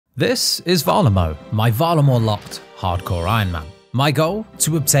This is Varlamoe, my Varlamore locked Hardcore Ironman. My goal?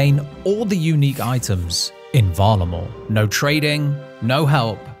 To obtain all the unique items in Varlamore. No trading, no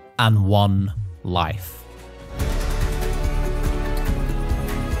help, and 1 life.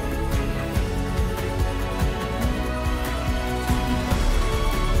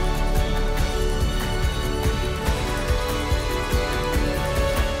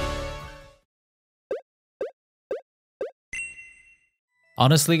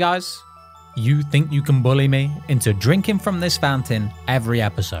 Honestly, guys, you think you can bully me into drinking from this fountain every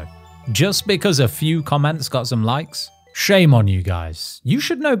episode just because a few comments got some likes? Shame on you guys. You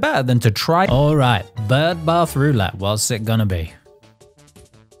should know better than to try. All right, bird bath roulette. What's it gonna be?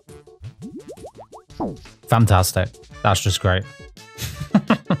 Fantastic. That's just great.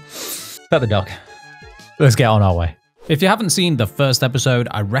 Pet the dog. Let's get on our way. If you haven't seen the first episode,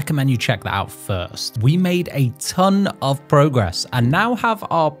 I recommend you check that out first. We made a ton of progress and now have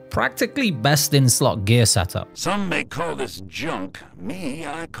our practically best in slot gear setup. Some may call this junk. Me,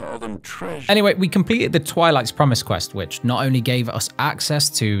 I call them treasure. Anyway, we completed the Twilight's Promise quest, which not only gave us access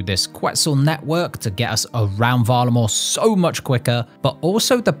to this Quetzal network to get us around Varlamore so much quicker, but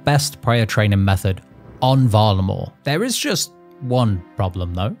also the best prayer training method on Varlamore. There is just one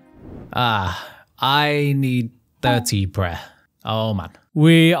problem though. I need 30 prayer. Oh man.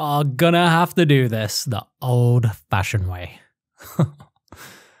 We are gonna have to do this the old-fashioned way.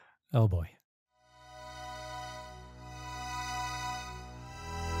 Oh boy.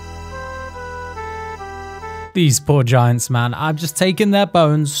 These poor giants, man. I'm just taking their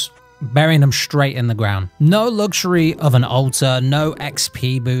bones, burying them straight in the ground. No luxury of an altar, no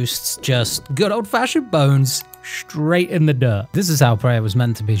XP boosts, just good old-fashioned bones straight in the dirt. This is how prayer was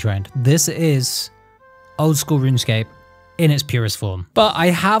meant to be trained. This is old school RuneScape in its purest form. But I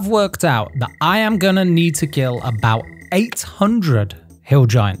have worked out that I am gonna need to kill about 800 hill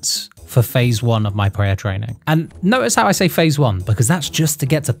giants for phase 1 of my prayer training. And notice how I say phase 1, because that's just to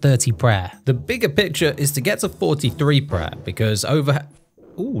get to 30 prayer. The bigger picture is to get to 43 prayer, because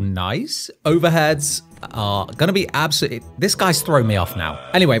ooh, nice. Overheads are gonna be absolutely, this guy's throwing me off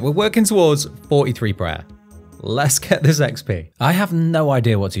now. Anyway, we're working towards 43 prayer. Let's get this XP. I have no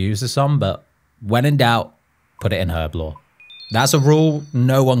idea what to use this on, but when in doubt, put it in herb lore. That's a rule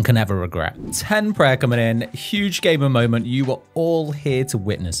no one can ever regret. 10 prayer coming in, huge gamer moment. You were all here to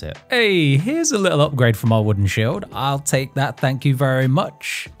witness it. Hey, here's a little upgrade from our wooden shield. I'll take that, thank you very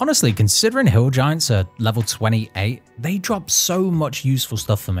much. Honestly, considering hill giants are level 28, they drop so much useful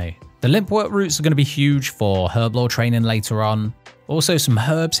stuff for me. The limpwork roots are going to be huge for herb lore training later on. Also some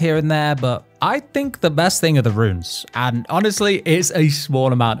herbs here and there, but I think the best thing are the runes. And honestly, it's a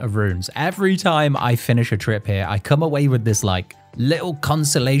small amount of runes. Every time I finish a trip here, I come away with this like little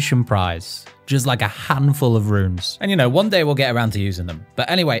consolation prize. Just like a handful of runes. And you know, one day we'll get around to using them. But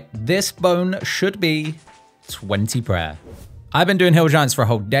anyway, this bone should be 20 prayer. I've been doing hill giants for a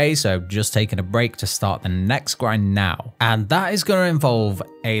whole day, so just taking a break to start the next grind now. And that is going to involve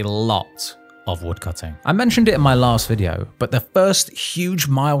a lot of woodcutting. I mentioned it in my last video, but the first huge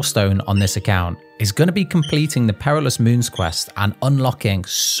milestone on this account is going to be completing the Perilous Moons quest and unlocking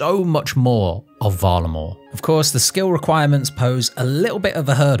so much more of Varlamore. Of course, the skill requirements pose a little bit of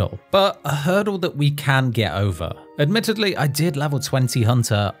a hurdle, but a hurdle that we can get over. Admittedly, I did level 20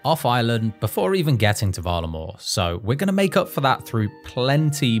 Hunter off island before even getting to Varlamore, so we're going to make up for that through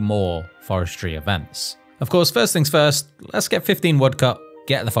plenty more forestry events. Of course, first things first, let's get 15 woodcut,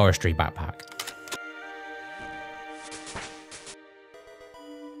 get the forestry backpack.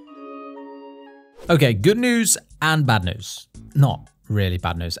 Okay, good news and bad news. Not really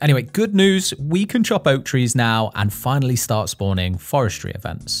bad news. Anyway, good news, we can chop oak trees now and finally start spawning forestry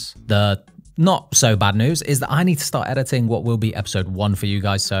events. The not so bad news is that I need to start editing what will be episode 1 for you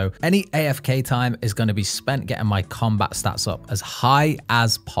guys, so any AFK time is going to be spent getting my combat stats up as high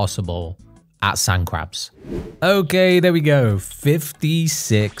as possible at sand crabs. Okay, there we go,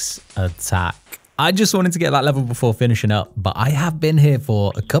 56 attack. I just wanted to get that level before finishing up, but I have been here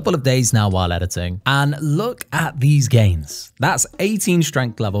for a couple of days now while editing, and look at these gains. That's 18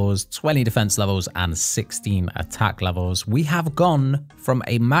 strength levels, 20 defense levels, and 16 attack levels. We have gone from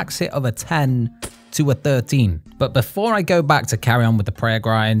a max hit of a 10 to a 13. But before I go back to carry on with the prayer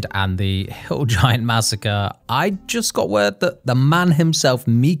grind and the hill giant massacre, I just got word that the man himself,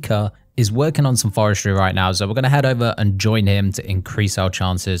 Mika, is working on some forestry right now, so we're going to head over and join him to increase our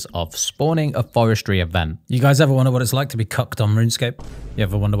chances of spawning a forestry event. You guys ever wonder what it's like to be cucked on RuneScape? You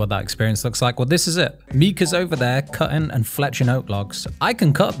ever wonder what that experience looks like? Well, this is it. Mika's over there cutting and fletching oak logs. I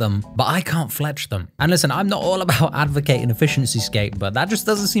can cut them, but I can't fletch them. And listen, I'm not all about advocating efficiency scape, but that just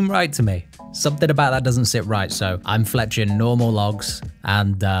doesn't seem right to me. Something about that doesn't sit right, so I'm fletching normal logs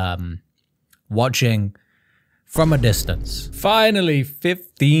and watching from a distance. Finally,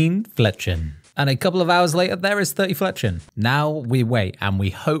 15 fletching. And a couple of hours later, there is 30 fletching. Now we wait and we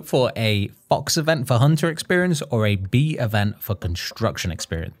hope for a fox event for hunter experience or a bee event for construction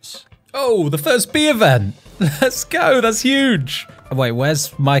experience. Oh, the first bee event. Let's go. That's huge. Wait,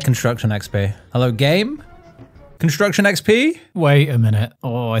 where's my construction XP? Hello, game? Construction XP? Wait a minute.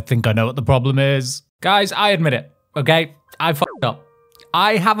 Oh, I think I know what the problem is. Guys, I admit it, okay? I fucked up.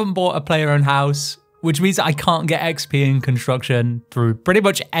 I haven't bought a player-owned house, which means I can't get XP in construction through pretty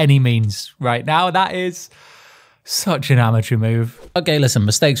much any means right now. That is such an amateur move. Okay, listen,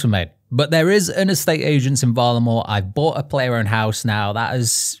 mistakes were made. But there is an estate agent in Varlamore. I've bought a player-owned house now. That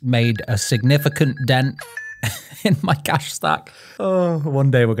has made a significant dent in my cash stack. Oh, one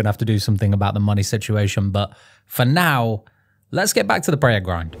day we're going to have to do something about the money situation. But for now, let's get back to the prayer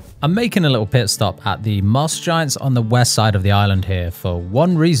grind. I'm making a little pit stop at the moss giants on the west side of the island here for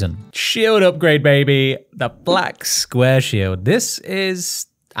one reason. Shield upgrade, baby. The black square shield. This is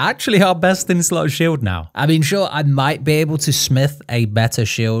actually our best in slot shield now. I mean, sure, I might be able to smith a better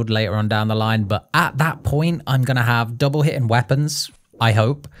shield later on down the line, but at that point, I'm going to have double hitting weapons, I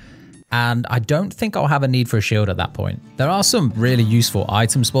hope. And I don't think I'll have a need for a shield at that point. There are some really useful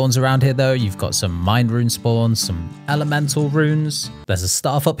item spawns around here though. You've got some mind rune spawns, some elemental runes. There's a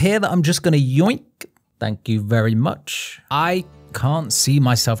staff up here that I'm just gonna yoink. Thank you very much. I can't see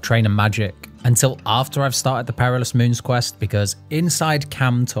myself training magic until after I've started the Perilous Moons quest, because inside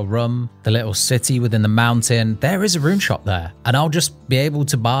Cam Torum, the little city within the mountain, there is a rune shop there, and I'll just be able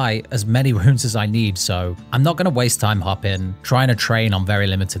to buy as many runes as I need, so I'm not going to waste time hopping, trying to train on very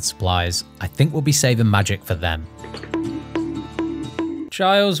limited supplies. I think we'll be saving magic for them.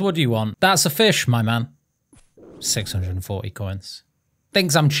 Giles, what do you want? That's a fish, my man. 640 coins.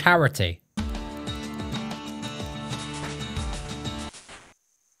 Thinks I'm charity.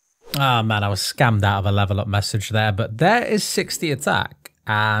 Ah, man, I was scammed out of a level up message there, but there is 60 attack,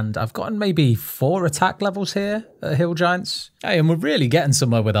 and I've gotten maybe 4 attack levels here at Hill Giants. Hey, and we're really getting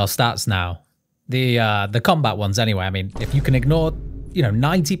somewhere with our stats now. The combat ones anyway. I mean, if you can ignore,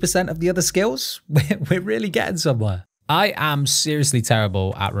 90% of the other skills, we're really getting somewhere. I am seriously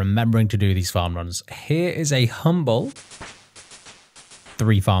terrible at remembering to do these farm runs. Here is a humble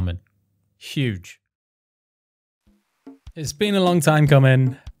 3 farming. Huge. It's been a long time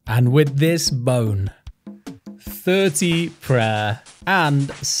coming. And with this bone, 30 prayer, and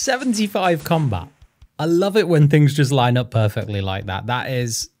 75 combat. I love it when things just line up perfectly like that. That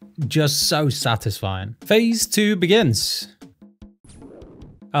is just so satisfying. Phase 2 begins.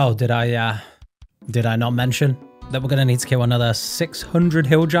 Oh, did I not mention that we're going to need to kill another 600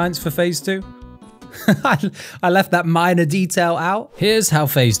 hill giants for phase 2? I left that minor detail out. Here's how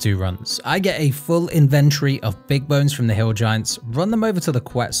phase 2 runs. I get a full inventory of big bones from the hill giants, run them over to the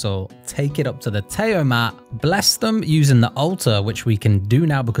Quetzal, take it up to the Teomat, bless them using the altar, which we can do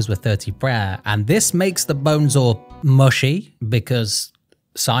now because we're 30 prayer, and this makes the bones all mushy because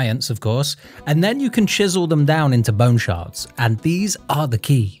science, of course, and then you can chisel them down into bone shards, and these are the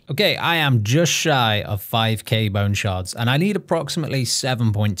key. Okay, I am just shy of 5k bone shards, and I need approximately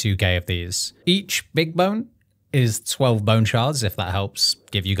 7.2k of these. Each big bone is 12 bone shards, if that helps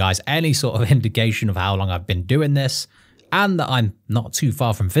give you guys any sort of indication of how long I've been doing this, and that I'm not too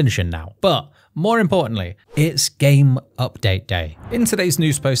far from finishing now. But more importantly, it's game update day. In today's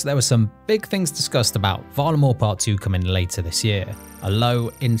news post, there were some big things discussed about Varlamore Part 2 coming later this year. A low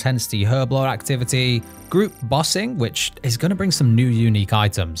intensity herblore activity, group bossing, which is going to bring some new unique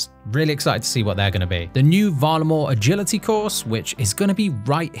items. Really excited to see what they're going to be. The new Varlamore agility course, which is going to be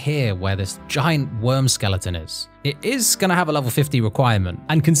right here where this giant worm skeleton is. It is going to have a level 50 requirement,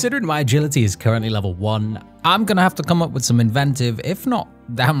 and considering my agility is currently level 1, I'm going to have to come up with some inventive, if not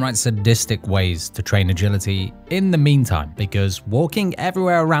downright sadistic ways to train agility in the meantime, because walking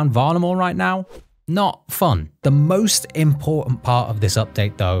everywhere around Varlamore right now, not fun. The most important part of this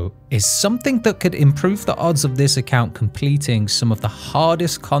update though is something that could improve the odds of this account completing some of the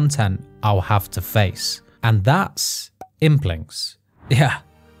hardest content I'll have to face, and that's implings. Yeah,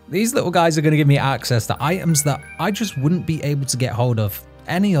 these little guys are going to give me access to items that I just wouldn't be able to get hold of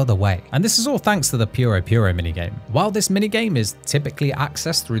any other way. And this is all thanks to the Puro minigame. While this minigame is typically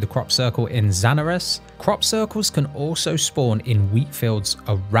accessed through the crop circle in Xanares, crop circles can also spawn in wheat fields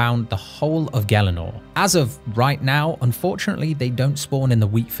around the whole of Gelinor. As of right now, unfortunately, they don't spawn in the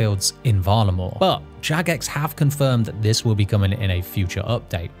wheat fields in Varlamore, but Jagex have confirmed that this will be coming in a future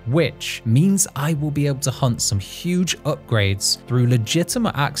update, which means I will be able to hunt some huge upgrades through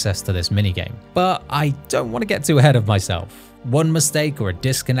legitimate access to this minigame. But I don't want to get too ahead of myself. One mistake or a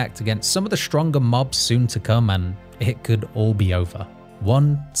disconnect against some of the stronger mobs soon to come and it could all be over.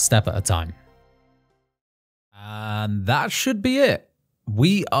 One step at a time. And that should be it.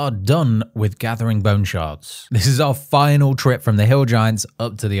 We are done with gathering bone shards. This is our final trip from the hill giants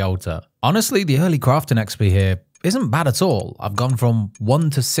up to the altar. Honestly, the early crafting XP here isn't bad at all. I've gone from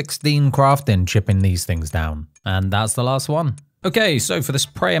 1 to 16 crafting chipping these things down. And that's the last one. Okay, so for this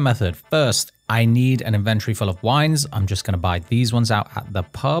prayer method, first, I need an inventory full of wines. I'm just going to buy these ones out at the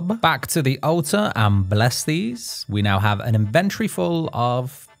pub. Back to the altar and bless these. We now have an inventory full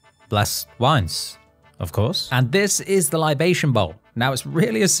of blessed wines, of course. And this is the libation bowl. Now, it's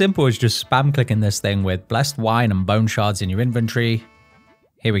really as simple as just spam clicking this thing with blessed wine and bone shards in your inventory.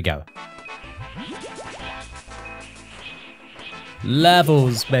 Here we go.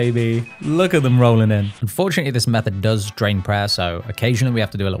 Levels, baby. Look at them rolling in. Unfortunately, this method does drain prayer, so occasionally we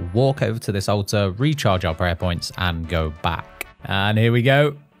have to do a little walk over to this altar, recharge our prayer points, and go back. And here we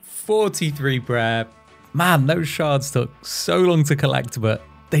go. 43 prayer. Man, those shards took so long to collect, but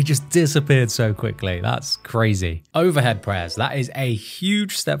they just disappeared so quickly. That's crazy. Overhead prayers. That is a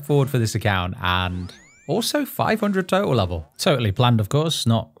huge step forward for this account, and also 500 total level. Totally planned, of course,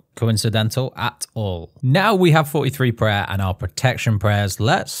 not coincidental at all. Now we have 43 prayer and our protection prayers.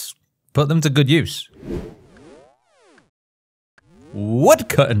 Let's put them to good use.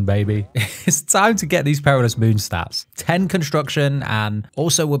 Woodcutting, baby. It's time to get these Perilous Moons stats. 10 construction, and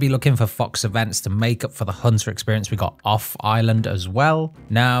also we'll be looking for Fox events to make up for the hunter experience we got off island as well.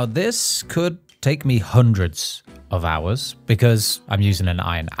 Now this could take me hundreds of hours because I'm using an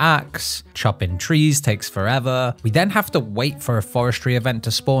iron axe, chopping trees takes forever. We then have to wait for a forestry event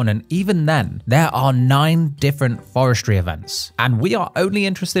to spawn, and even then, there are 9 different forestry events, and we are only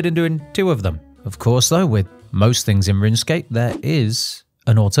interested in doing 2 of them. Of course though, with most things in RuneScape, there is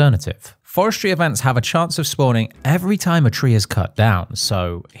an alternative. Forestry events have a chance of spawning every time a tree is cut down,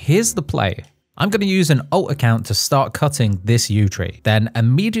 so here's the play. I'm going to use an alt account to start cutting this yew tree, then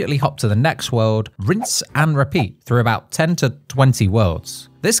immediately hop to the next world, rinse and repeat through about 10 to 20 worlds.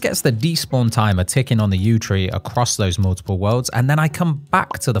 This gets the despawn timer ticking on the yew tree across those multiple worlds, and then I come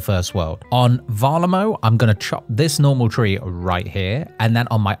back to the first world. On Varlamoe, I'm going to chop this normal tree right here, and then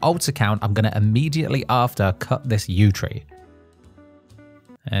on my alt account, I'm going to immediately after cut this yew tree.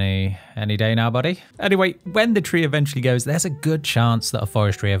 Any day now, buddy? Anyway, when the tree eventually goes, there's a good chance that a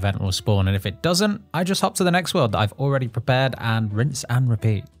forestry event will spawn, and if it doesn't, I just hop to the next world that I've already prepared and rinse and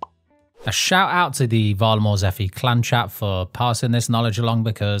repeat. A shout out to the Varlamore's FE clan chat for passing this knowledge along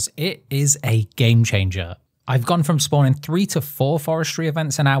because it is a game changer. I've gone from spawning 3 to 4 forestry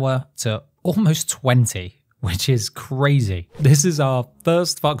events an hour to almost 20, which is crazy. This is our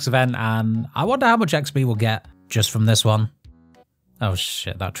first Fox event, and I wonder how much XP we'll get just from this one. Oh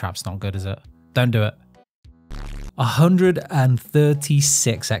shit, that trap's not good, is it? Don't do it.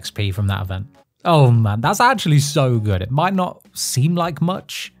 136 XP from that event. Oh man, that's actually so good. It might not seem like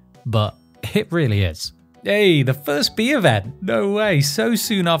much, but it really is. Hey, the first B event. No way, so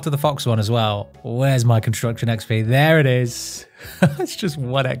soon after the Fox one as well. Where's my construction XP? There it is. It's just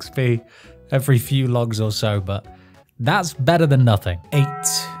 1 XP every few logs or so, but that's better than nothing. 8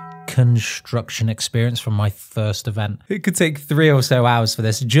 construction experience from my first event. It could take 3 or so hours for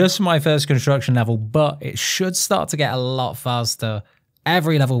this, just my first construction level, but it should start to get a lot faster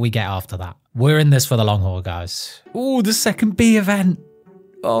every level we get after that. We're in this for the long haul, guys. Ooh, the second B event.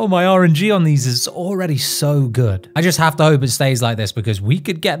 Oh, my RNG on these is already so good. I just have to hope it stays like this because we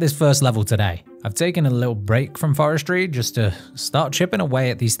could get this first level today. I've taken a little break from forestry just to start chipping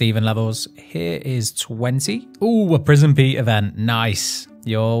away at these thieving levels. Here is 20. Ooh, a Prison Pete event. Nice.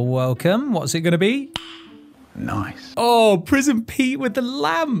 You're welcome. What's it going to be? Nice. Oh, Prison Pete with the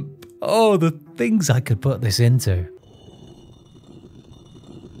lamp. Oh, the things I could put this into.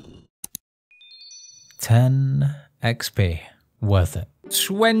 10 XP. Worth it.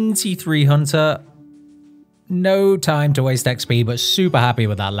 23 Hunter. No time to waste XP, but super happy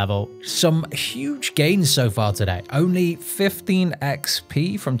with that level. Some huge gains so far today. Only 15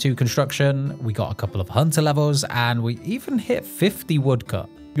 XP from 2 construction. We got a couple of hunter levels, and we even hit 50 woodcut.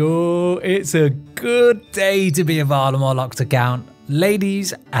 Oh, it's a good day to be a Varlamore locked account.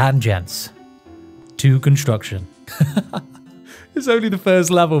 Ladies and gents, 2 construction. It's only the first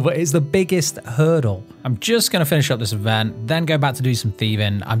level, but it's the biggest hurdle. I'm just going to finish up this event, then go back to do some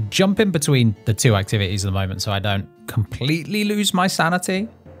thieving. I'm jumping between the two activities at the moment so I don't completely lose my sanity,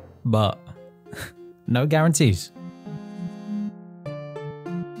 but no guarantees.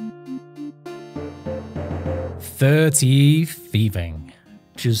 30 thieving.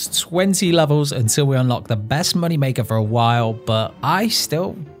 Just 20 levels until we unlock the best moneymaker for a while, but I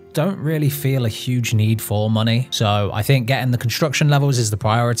still don't really feel a huge need for money. So I think getting the construction levels is the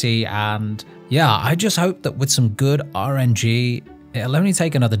priority, and yeah, I just hope that with some good RNG, it'll only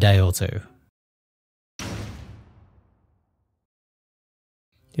take another day or two.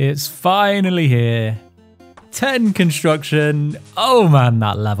 It's finally here. 10 construction. Oh man,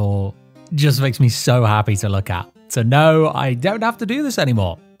 that level just makes me so happy to look at. To know I don't have to do this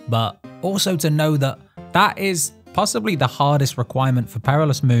anymore, but also to know that that is possibly the hardest requirement for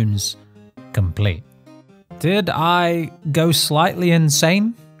Perilous Moons complete. Did I go slightly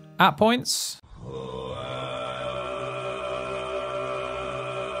insane at points?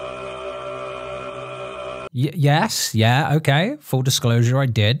 Yes, yeah, okay, full disclosure, I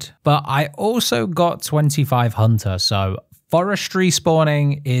did. But I also got 25 Hunter, so forestry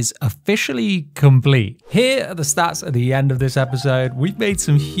spawning is officially complete. Here are the stats at the end of this episode. We've made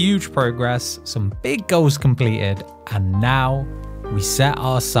some huge progress, some big goals completed, and now we set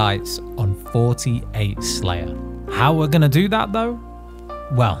our sights on 48 Slayer. How we're gonna do that though?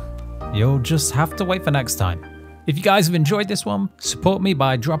 Well, you'll just have to wait for next time. If you guys have enjoyed this one, support me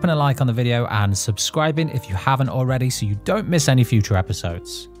by dropping a like on the video and subscribing if you haven't already so you don't miss any future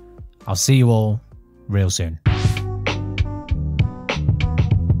episodes. I'll see you all real soon.